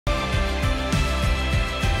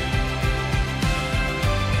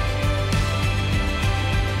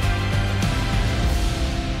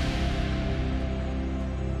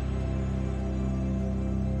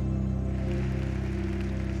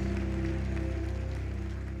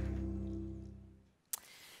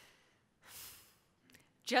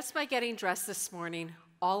Just by getting dressed this morning,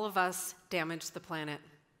 all of us damaged the planet.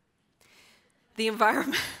 The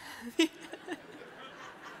environment.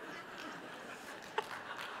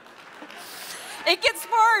 It gets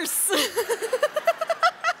worse.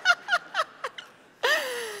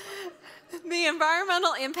 The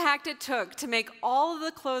environmental impact it took to make all of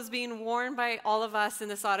the clothes being worn by all of us in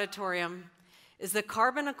this auditorium is the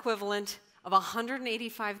carbon equivalent of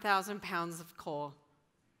 185,000 pounds of coal.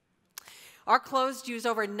 Our clothes use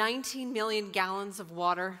over 19 million gallons of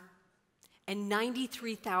water and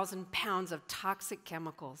 93,000 pounds of toxic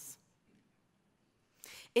chemicals.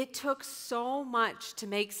 It took so much to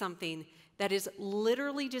make something that is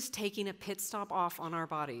literally just taking a pit stop off on our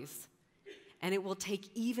bodies, and it will take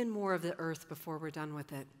even more of the earth before we're done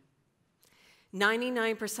with it.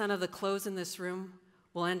 99% of the clothes in this room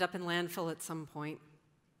will end up in landfill at some point.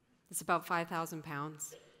 It's about 5,000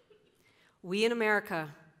 pounds. We in America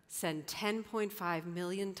send 10.5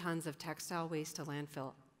 million tons of textile waste to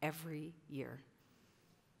landfill every year.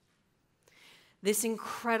 This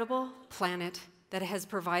incredible planet that has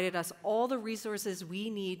provided us all the resources we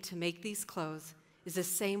need to make these clothes is the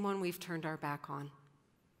same one we've turned our back on.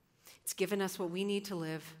 It's given us what we need to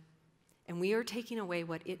live, and we are taking away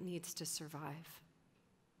what it needs to survive.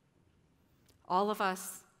 All of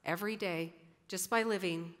us, every day, just by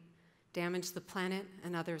living, damage the planet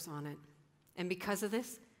and others on it. And because of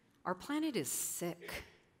this, our planet is sick.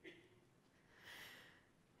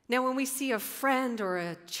 Now, when we see a friend or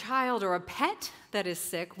a child or a pet that is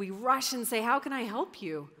sick, we rush and say, "How can I help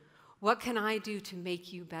you? What can I do to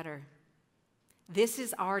make you better?" This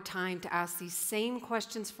is our time to ask these same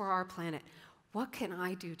questions for our planet. What can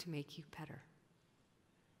I do to make you better?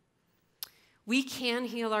 We can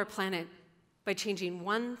heal our planet by changing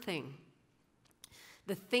one thing.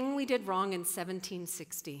 The thing we did wrong in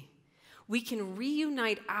 1760. We can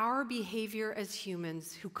reunite our behavior as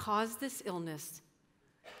humans who caused this illness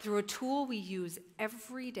through a tool we use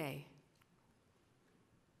every day: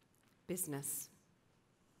 business.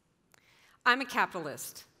 I'm a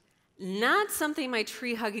capitalist, not something my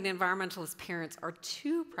tree-hugging environmentalist parents are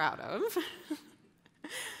too proud of.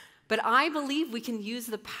 But I believe we can use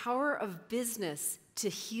the power of business to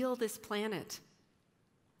heal this planet.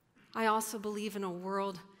 I also believe in a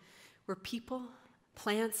world where people,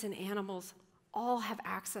 plants, and animals all have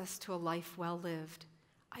access to a life well lived.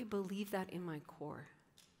 I believe that in my core.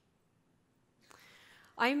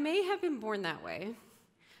 I may have been born that way.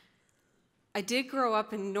 I did grow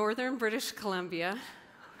up in northern British Columbia,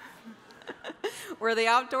 where the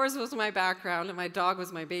outdoors was my background and my dog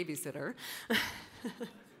was my babysitter.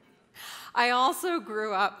 I also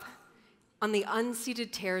grew up on the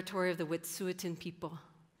unceded territory of the Wet'suwet'en people,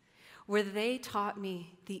 where they taught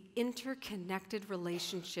me the interconnected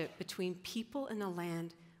relationship between people and the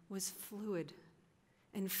land was fluid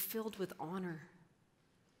and filled with honor.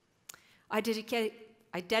 I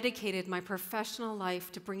dedicated my professional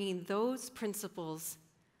life to bringing those principles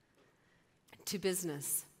to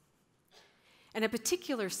business, and a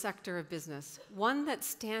particular sector of business, one that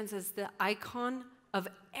stands as the icon of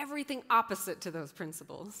everything opposite to those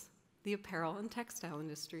principles: the apparel and textile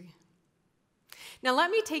industry. Now, let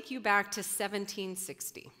me take you back to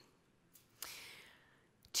 1760.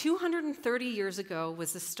 230 years ago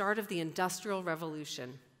was the start of the Industrial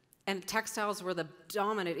Revolution, and textiles were the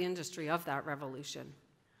dominant industry of that revolution.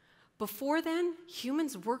 Before then,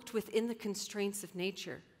 humans worked within the constraints of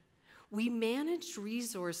nature. We managed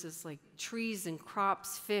resources like trees and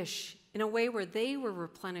crops, fish, in a way where they were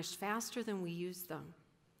replenished faster than we used them.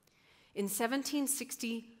 In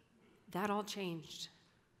 1760, that all changed.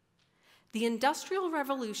 The Industrial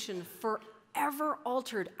Revolution forever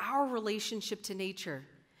altered our relationship to nature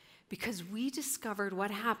because we discovered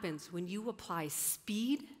what happens when you apply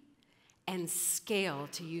speed and scale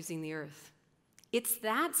to using the earth. It's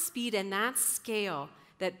that speed and that scale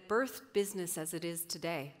that birthed business as it is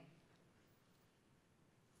today.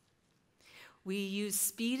 We use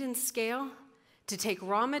speed and scale to take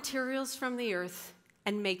raw materials from the earth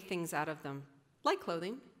and make things out of them, like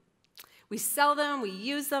clothing. We sell them, we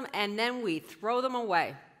use them, and then we throw them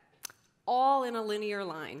away, all in a linear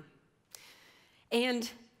line. And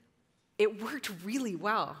it worked really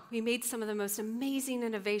well. We made some of the most amazing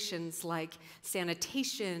innovations like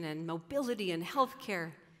sanitation and mobility and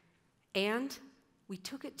healthcare. And we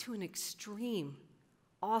took it to an extreme,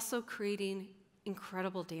 also creating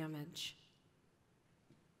incredible damage.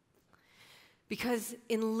 Because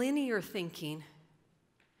in linear thinking,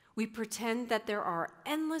 we pretend that there are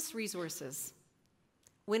endless resources,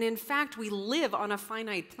 when in fact we live on a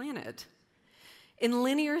finite planet. In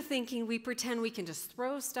linear thinking, we pretend we can just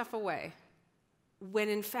throw stuff away, when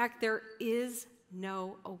in fact there is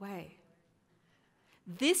No way.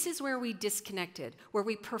 This is where we disconnected, where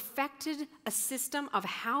we perfected a system of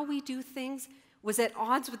how we do things was at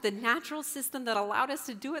odds with the natural system that allowed us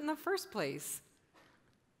to do it in the first place.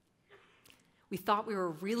 We thought we were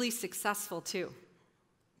really successful too,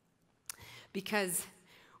 because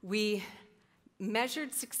we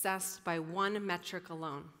measured success by one metric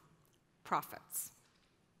alone: profits.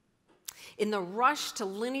 In the rush to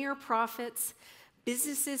linear profits,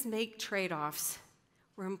 businesses make trade-offs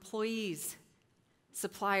where employees,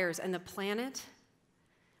 suppliers, and the planet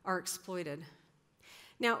are exploited.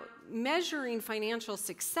 Now, measuring financial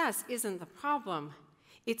success isn't the problem.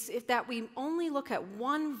 It's that we only look at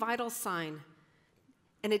one vital sign,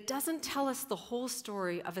 and it doesn't tell us the whole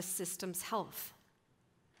story of a system's health.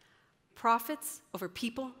 Profits over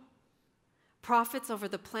people, profits over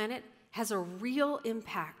the planet has a real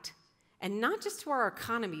impact, and not just to our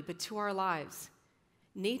economy, but to our lives.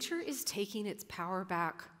 Nature is taking its power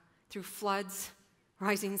back through floods,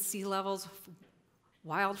 rising sea levels,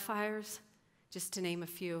 wildfires, just to name a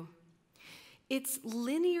few. It's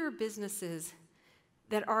linear businesses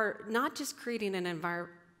that are not just creating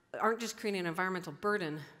aren't just creating an environmental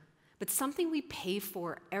burden, but something we pay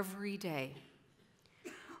for every day.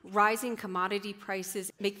 Rising commodity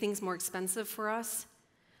prices make things more expensive for us.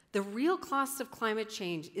 The real cost of climate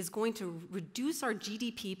change is going to reduce our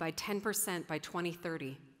GDP by 10% by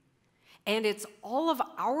 2030. And it's all of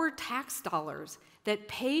our tax dollars that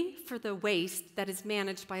pay for the waste that is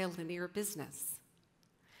managed by a linear business.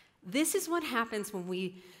 This is what happens when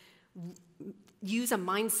we use a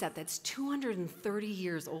mindset that's 230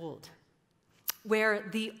 years old, where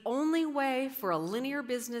the only way for a linear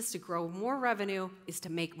business to grow more revenue is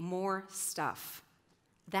to make more stuff.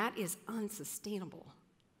 That is unsustainable.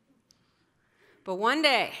 But one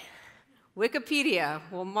day, Wikipedia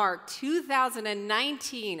will mark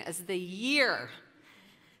 2019 as the year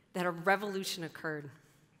that a revolution occurred.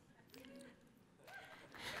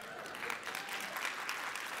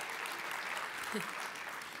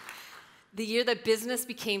 The year that business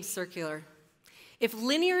became circular. If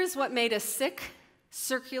linear is what made us sick,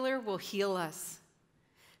 circular will heal us.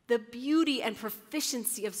 The beauty and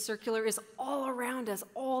proficiency of circular is all around us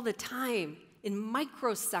all the time, in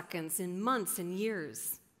microseconds, in months and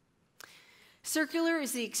years. Circular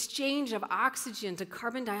is the exchange of oxygen to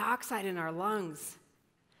carbon dioxide in our lungs.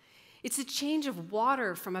 It's the change of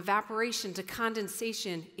water from evaporation to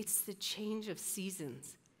condensation. It's the change of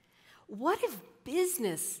seasons. What if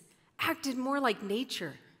business acted more like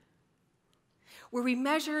nature, where we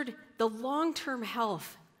measured the long-term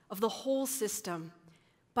health of the whole system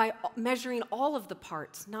by measuring all of the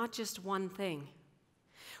parts, not just one thing,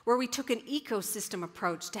 where we took an ecosystem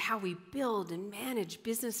approach to how we build and manage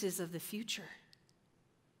businesses of the future?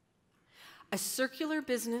 A circular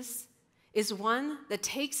business is one that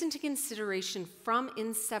takes into consideration from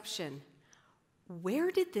inception, where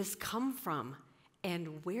did this come from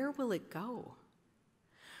and where will it go?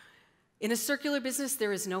 In a circular business,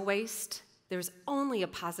 there is no waste. There's only a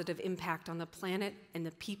positive impact on the planet and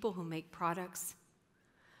the people who make products.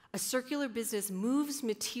 A circular business moves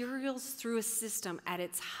materials through a system at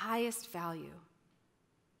its highest value.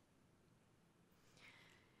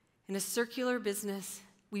 In a circular business,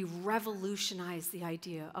 we revolutionize the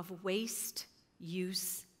idea of waste,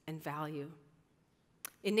 use, and value.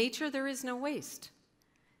 In nature, there is no waste.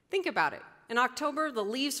 Think about it. In October, the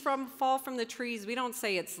leaves fall from the trees. We don't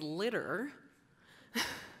say it's litter.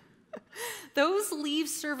 Those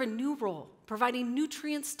leaves serve a new role, providing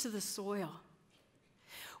nutrients to the soil.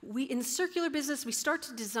 In circular business, we start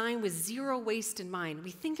to design with zero waste in mind.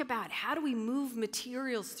 We think about how do we move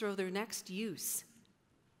materials through their next use.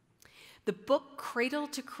 The book Cradle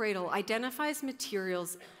to Cradle identifies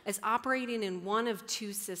materials as operating in one of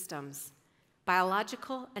two systems: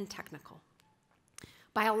 biological and technical.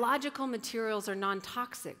 Biological materials are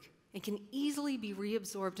non-toxic and can easily be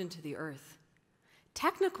reabsorbed into the earth.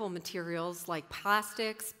 Technical materials like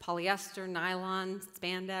plastics, polyester, nylon,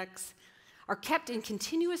 spandex are kept in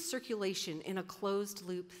continuous circulation in a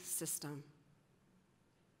closed-loop system.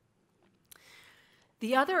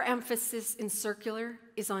 The other emphasis in circular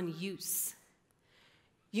is on use.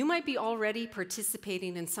 You might be already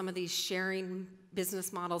participating in some of these sharing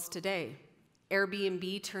business models today.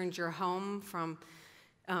 Airbnb turns your home from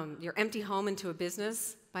your empty home into a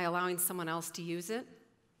business by allowing someone else to use it.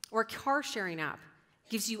 Or a car sharing app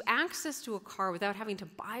gives you access to a car without having to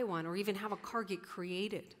buy one or even have a car get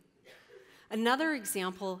created. Another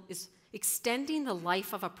example is extending the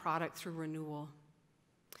life of a product through renewal.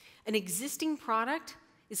 An existing product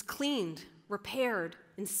is cleaned, repaired,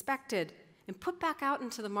 inspected, and put back out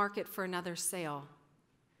into the market for another sale.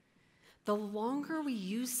 the longer we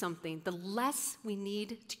use something, the less we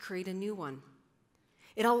need to create a new one.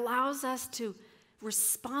 It allows us to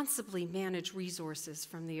responsibly manage resources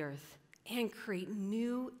from the earth and create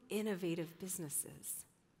new, innovative businesses.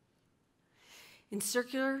 In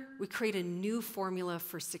circular, we create a new formula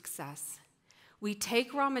for success. We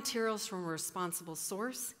take raw materials from a responsible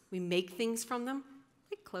source, we make things from them,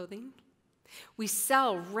 like clothing. We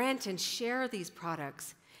sell, rent, and share these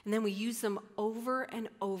products, and then we use them over and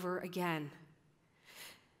over again.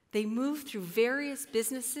 They move through various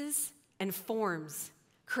businesses and forms,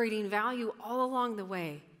 creating value all along the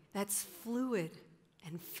way that's fluid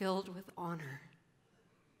and filled with honor.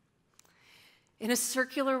 In a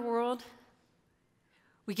circular world,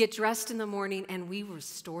 we get dressed in the morning and we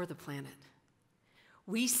restore the planet.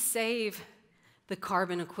 We save the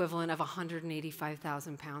carbon equivalent of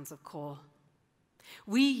 185,000 pounds of coal.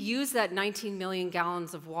 We use that 19 million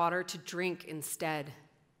gallons of water to drink instead.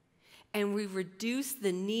 And we reduce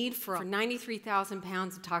the need for 93,000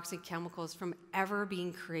 pounds of toxic chemicals from ever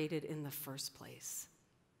being created in the first place.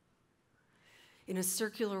 In a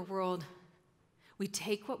circular world, we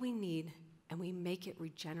take what we need and we make it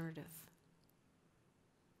regenerative.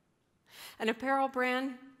 An apparel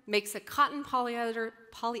brand makes a cotton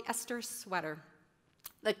polyester sweater.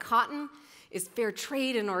 The cotton is fair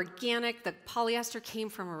trade and organic. The polyester came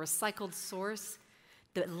from a recycled source.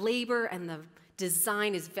 The labor and the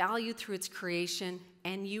design is valued through its creation,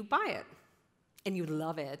 and you buy it. And you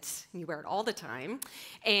love it, and you wear it all the time.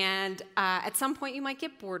 And at some point, you might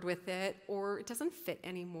get bored with it, or it doesn't fit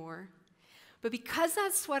anymore. But because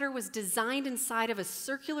that sweater was designed inside of a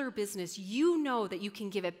circular business, you know that you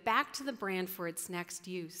can give it back to the brand for its next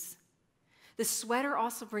use. The sweater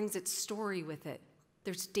also brings its story with it.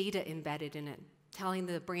 There's data embedded in it, telling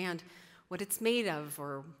the brand what it's made of,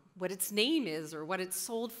 or what its name is, or what it's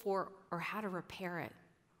sold for, or how to repair it.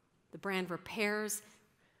 The brand repairs,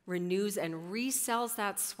 renews, and resells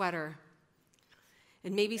that sweater,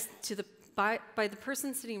 and maybe by the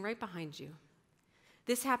person sitting right behind you.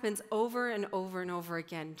 This happens over and over and over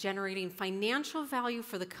again, generating financial value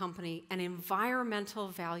for the company and environmental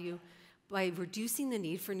value by reducing the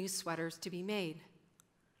need for new sweaters to be made.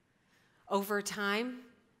 Over time,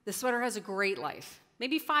 the sweater has a great life.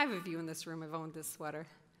 Maybe 5 of you in this room have owned this sweater.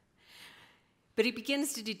 But it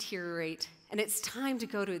begins to deteriorate, and it's time to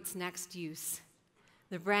go to its next use.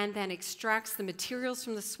 The brand then extracts the materials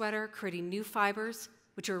from the sweater, creating new fibers,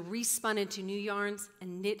 which are respun into new yarns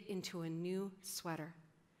and knit into a new sweater.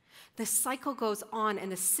 The cycle goes on,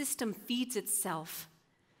 and the system feeds itself,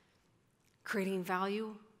 creating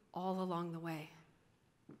value all along the way.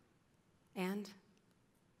 And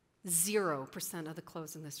 0% of the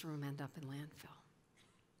clothes in this room end up in landfill.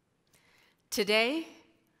 Today,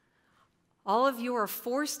 all of you are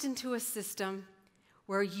forced into a system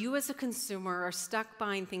where you as a consumer are stuck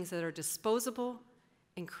buying things that are disposable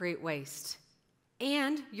and create waste.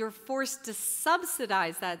 And you're forced to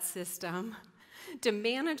subsidize that system to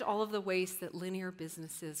manage all of the waste that linear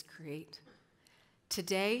businesses create.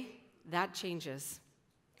 Today, that changes.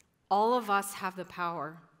 All of us have the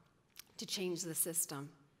power to change the system.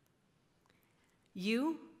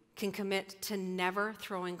 You can commit to never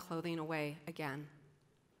throwing clothing away again.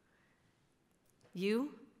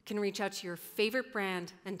 You can reach out to your favorite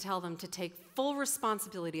brand and tell them to take full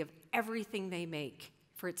responsibility of everything they make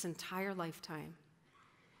for its entire lifetime.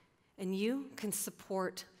 And you can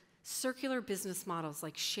support circular business models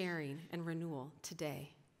like sharing and renewal today.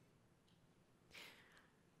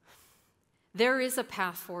 There is a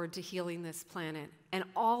path forward to healing this planet, and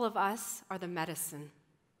all of us are the medicine.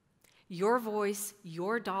 Your voice,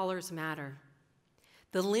 your dollars matter.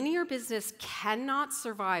 The linear business cannot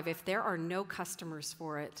survive if there are no customers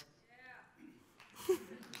for it. Yeah.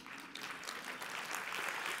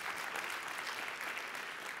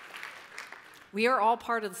 We are all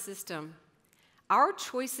part of the system. Our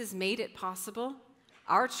choices made it possible.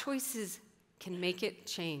 Our choices can make it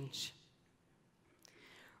change.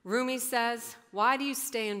 Rumi says, "Why do you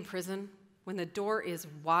stay in prison when the door is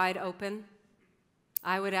wide open?"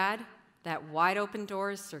 I would add, that wide open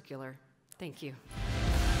door is circular. Thank you.